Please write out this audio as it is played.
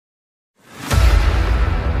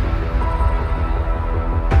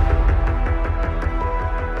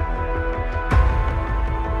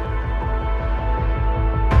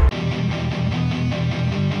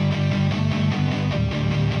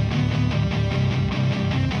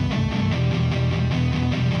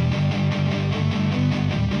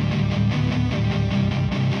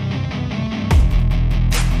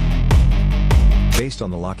Based on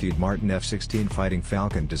the Lockheed Martin F-16 Fighting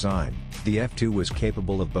Falcon design, the F-2 was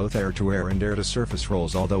capable of both air-to-air and air-to-surface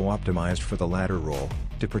rolls, although optimized for the latter role,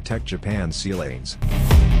 to protect Japan's sea lanes.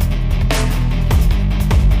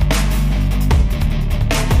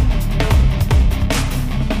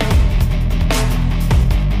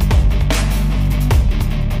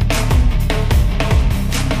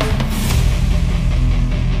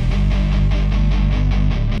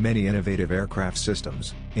 Many innovative aircraft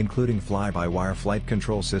systems, including fly-by-wire flight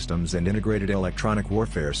control systems and integrated electronic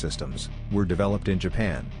warfare systems, were developed in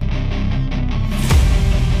Japan.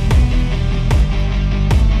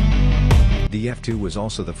 The F-2 was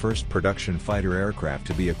also the first production fighter aircraft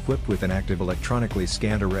to be equipped with an active electronically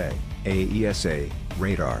scanned array, AESA,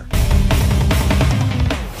 radar.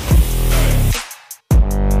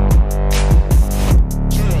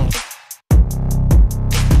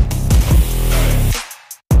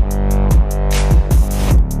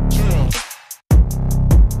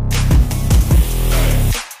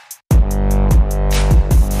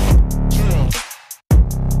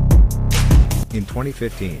 In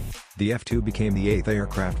 2015, the F-2 became the 8th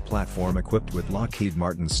aircraft platform equipped with Lockheed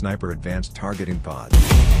Martin's Sniper advanced targeting pod.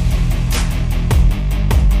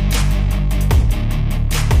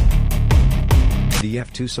 The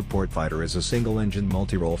F-2 support fighter is a single-engine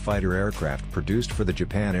multirole fighter aircraft produced for the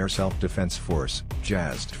Japan Air Self-Defense Force,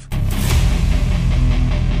 JASDF.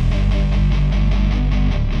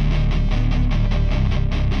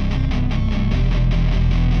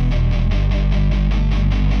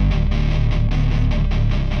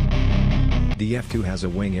 The F-2 has a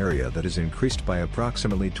wing area that is increased by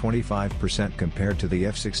approximately 25% compared to the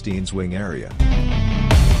F-16's wing area.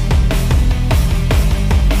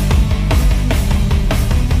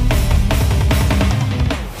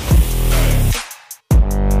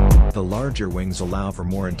 The larger wings allow for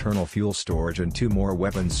more internal fuel storage and 2 more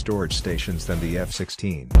weapons storage stations than the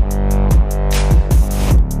F-16.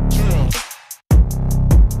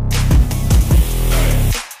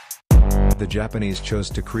 The Japanese chose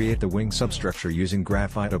to create the wing substructure using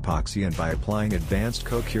graphite epoxy and by applying advanced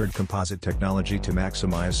co-cured composite technology to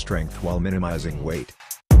maximize strength while minimizing weight.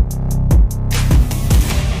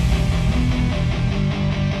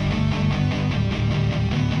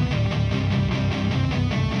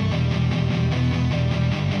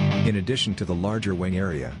 In addition to the larger wing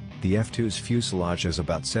area, the F-2's fuselage is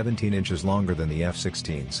about 17 inches longer than the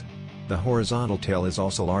F-16's. The horizontal tail is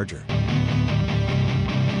also larger.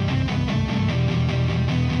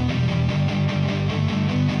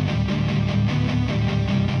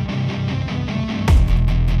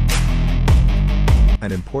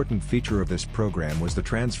 An important feature of this program was the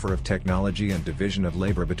transfer of technology and division of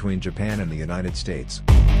labor between Japan and the United States.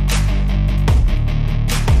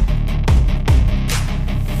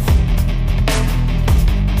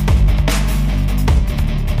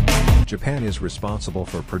 Japan is responsible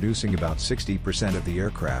for producing about 60% of the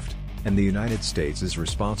aircraft, and the United States is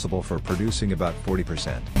responsible for producing about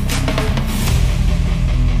 40%.